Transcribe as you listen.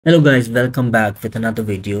Hello guys, welcome back with another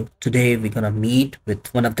video. Today we're gonna meet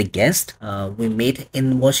with one of the guests. We meet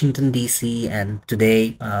in Washington DC, and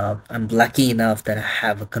today I'm lucky enough that I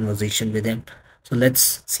have a conversation with him. So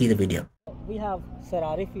let's see the video. We have Sir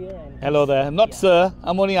Arif here. And Hello there. Not sir.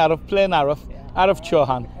 I'm only Arif, plain Arif. Arif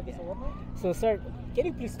Chauhan. so, sir, can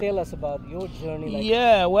you please tell us about your journey?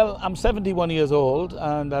 Yeah, well, I'm 71 years old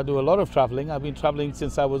and I do a lot of traveling. I've been traveling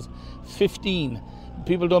since I was 15.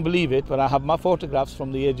 People don't believe it, but I have my photographs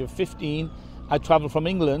from the age of 15. I traveled from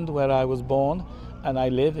England, where I was born, and I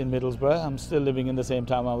live in Middlesbrough. I'm still living in the same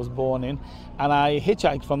town I was born in. And I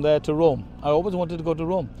hitchhiked from there to Rome. I always wanted to go to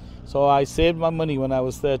Rome. So I saved my money when I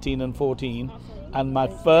was 13 and 14. And my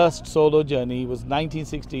first solo journey was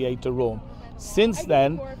 1968 to Rome. Since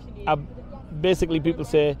then, basically people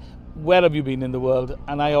say, where have you been in the world?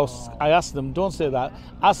 And I ask them, don't say that.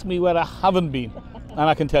 Ask me where I haven't been, and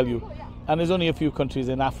I can tell you. And there's only a few countries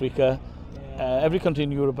in Africa. Every country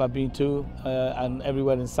in Europe I've been to, and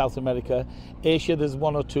everywhere in South America. Asia, there's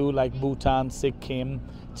one or two, like Bhutan, Sikkim,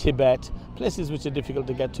 Tibet, places which are difficult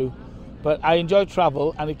to get to. But I enjoy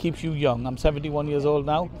travel, and it keeps you young. I'm 71 years old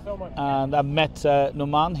now, and I met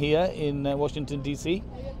Noman here in Washington, D.C.,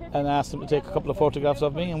 and I asked him to take a couple of photographs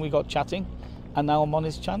of me, and we got chatting, and now I'm on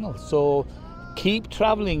his channel. So keep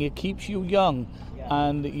traveling, it keeps you young.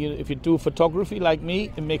 And if you do photography like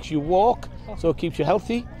me, it makes you walk, so it keeps you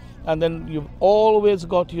healthy. And then you've always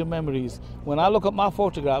got your memories. When I look at my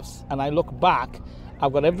photographs and I look back,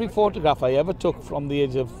 I've got every photograph I ever took from the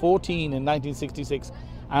age of 14 in 1966.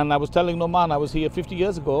 And I was telling Noman, I was here 50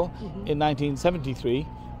 years ago in 1973,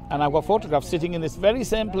 and I've got photographs sitting in this very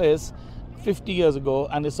same place 50 years ago,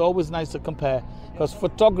 and it's always nice to compare, because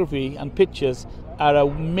photography and pictures are a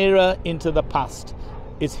mirror into the past.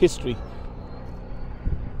 It's history.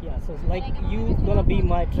 Yeah, so like you gonna be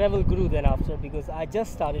my travel guru then after, because I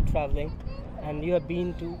just started traveling, and you have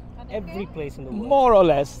been to every place in the world. More or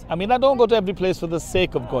less. I mean, I don't go to every place for the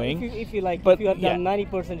sake of going. If you like, but if you have yeah. done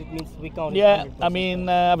 90%, it means we count. Yeah, 100%. I mean,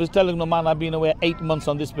 I was telling Noman I've been away 8 months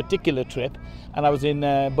on this particular trip, and I was in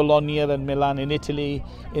Bologna and Milan in Italy,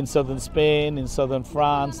 in southern Spain, in southern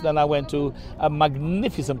France. Then I went to a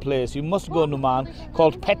magnificent place, you must go, Noman,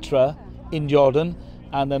 called Petra in Jordan.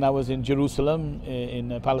 And then I was in Jerusalem,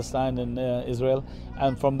 in Palestine and Israel.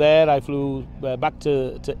 And from there I flew back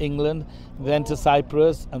to England, then to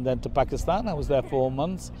Cyprus, and then to Pakistan. I was there 4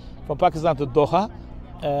 months. From Pakistan to Doha,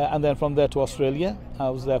 and then from there to Australia. I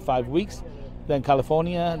was there 5 weeks. Then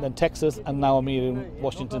California, then Texas, and now I'm here in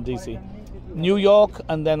Washington, D.C. New York,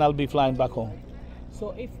 and then I'll be flying back home.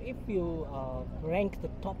 So if you rank the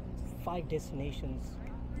top 5 destinations,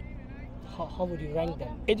 how would you rank them?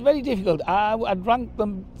 It's very difficult. I'd rank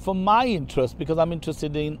them for my interest, because I'm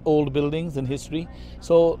interested in old buildings and history.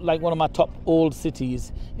 So like one of my top old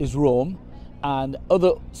cities is Rome, and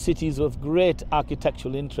other cities of great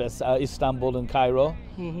architectural interest are Istanbul and Cairo,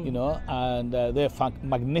 and they're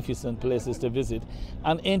magnificent places to visit.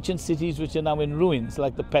 And ancient cities which are now in ruins,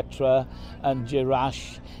 like the Petra and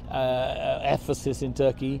Jerash, Ephesus in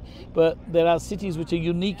Turkey. But there are cities which are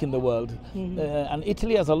unique in the world. And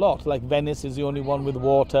Italy has a lot, like Venice is the only one with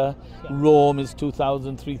water. Yeah. Rome is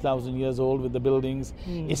 2,000, 3,000 years old with the buildings.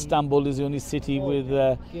 Istanbul is the only city with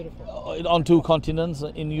on 2 continents,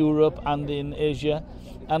 in Europe and in Asia.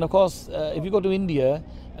 And of course, if you go to India,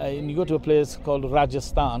 and you go to a place called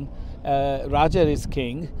Rajasthan, Raja is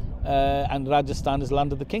king, and Rajasthan is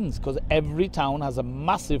land of the kings, because every town has a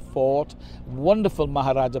massive fort, wonderful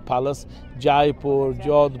Maharaja palace, Jaipur,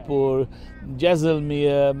 Jodhpur,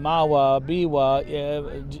 Jaisalmer, Mawa,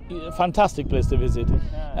 Biwa, fantastic place to visit.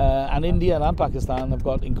 And India and Pakistan have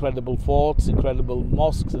got incredible forts, incredible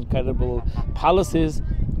mosques, incredible palaces.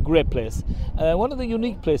 Great place. One of the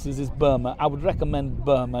unique places is Burma. I would recommend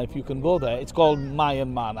Burma if you can go there. It's called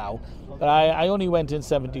Myanmar now. But I only went in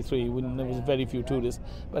 73 when there was very few tourists,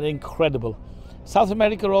 but incredible. South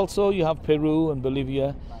America also, you have Peru and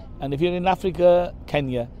Bolivia. And if you're in Africa,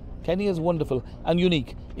 Kenya. Kenya is wonderful and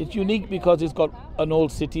unique. It's unique because it's got an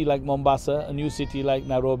old city like Mombasa, a new city like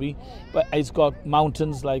Nairobi, but it's got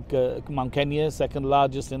mountains like Mount Kenya, second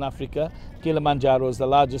largest in Africa. Kilimanjaro is the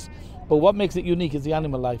largest. But what makes it unique is the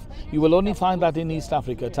animal life. You will only find that in East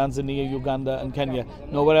Africa, Tanzania, Uganda and Kenya.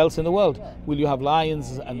 Nowhere else in the world will you have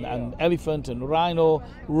lions and elephant and rhino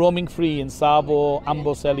roaming free in Tsavo,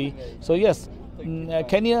 Amboseli. So yes,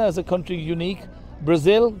 Kenya as a country unique.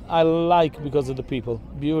 Brazil, I like because of the people.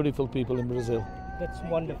 Beautiful people in Brazil. That's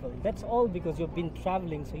wonderful. That's all because you've been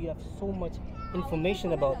traveling, so you have so much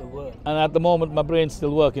information about the world. And at the moment, my brain's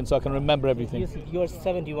still working, so I can remember everything. You're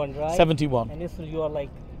 71, right? 71. And you are like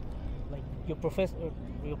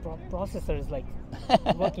your processor is like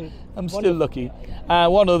working. I'm still wonderful. lucky.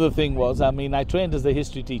 One other thing was, I mean, I trained as a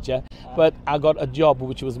history teacher, but I got a job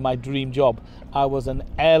which was my dream job. I was an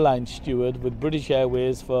airline steward with British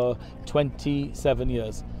Airways for 27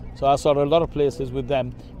 years. So I saw a lot of places with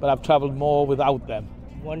them, but I've traveled more without them.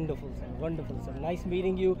 Wonderful, sir. Wonderful, sir. Nice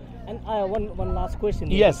meeting you. And one last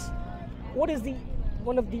question. Yes. What is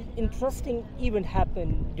one of the interesting event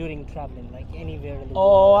happened during traveling, like anywhere in the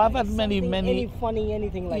Oh, world? I've Like had many, any funny,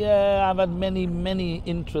 anything like Yeah, I've had many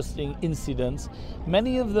interesting incidents.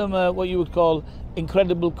 Many of them are what you would call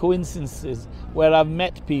incredible coincidences, where I've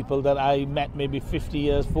met people that I met maybe 50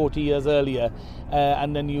 years, 40 years earlier,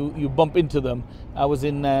 and then you bump into them. I was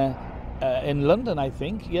in London, I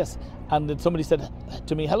think, yes, and then somebody said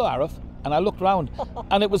to me, "Hello, Arif," and I looked round,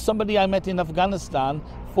 and it was somebody I met in Afghanistan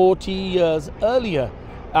 40 years earlier.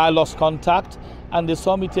 I lost contact, and they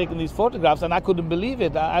saw me taking these photographs, and I couldn't believe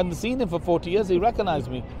it. I hadn't seen him for 40 years. He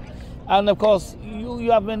recognized me. And of course,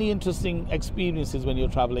 you have many interesting experiences when you're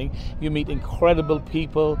traveling. You meet incredible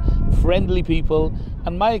people, friendly people,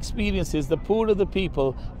 and my experience is the poorer the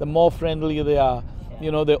people, the more friendly they are.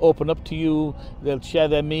 You know, they open up to you, they'll share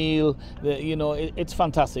their meal, it's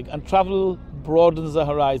fantastic. And travel broadens the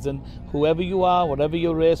horizon. Whoever you are, whatever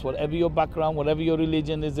your race, whatever your background, whatever your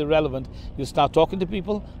religion is irrelevant. You start talking to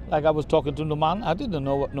people, like I was talking to Noman. I didn't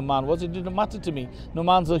know what Noman was, it didn't matter to me.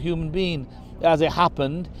 Noman's a human being. As it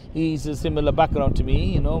happened, he's a similar background to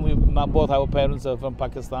me. Both our parents are from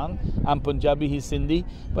Pakistan. I'm Punjabi, he's Sindhi.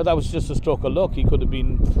 But that was just a stroke of luck. He could have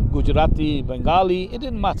been Gujarati, Bengali, it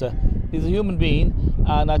didn't matter. He's a human being,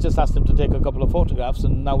 and I just asked him to take a couple of photographs,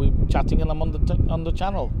 and now we're chatting, and I'm on the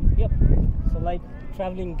channel. Yep. So like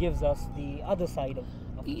traveling gives us the other side of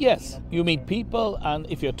Yes, you meet people, and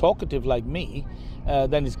if you're talkative like me,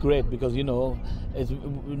 then it's great, because it's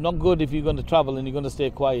not good if you're going to travel and you're going to stay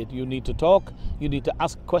quiet. You need to talk, you need to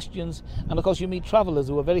ask questions, and of course you meet travelers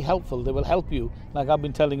who are very helpful. They will help you. Like I've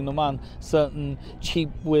been telling Noman, certain cheap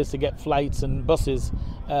ways to get flights and buses.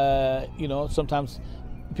 Sometimes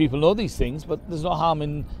people know these things, but there's no harm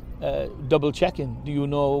in double checking. Do you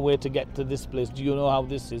know where to get to this place? Do you know how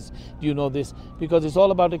this is? Do you know this? Because it's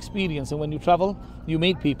all about experience, and when you travel, you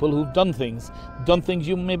meet people who've done things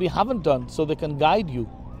you maybe haven't done, so they can guide you.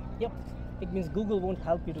 Yep. It means Google won't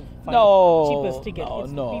help you to find No, the cheapest ticket.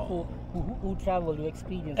 It's no. the people who travel, who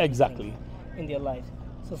experience these Exactly. things in their lives.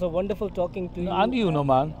 So wonderful talking to you. And you,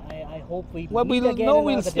 Noman. I hope we Well, meet again.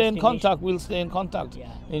 we'll stay in contact. We'll stay in contact, Yeah.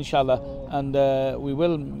 inshallah, So- and we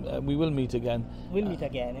will meet again. We'll meet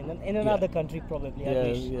again in another country probably. I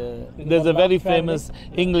wish. Because There's I a very love traveling. famous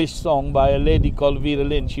English song by a lady called Vera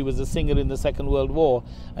Lynn. She was a singer in the Second World War,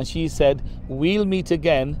 and she said, "We'll meet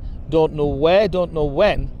again. Don't know where, don't know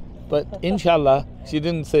when, but inshallah." She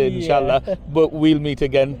didn't say inshallah, Yeah. but we'll meet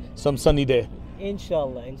again some sunny day.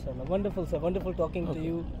 Inshallah. Wonderful, sir. Wonderful talking to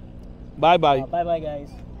you. Bye bye. Bye bye, guys.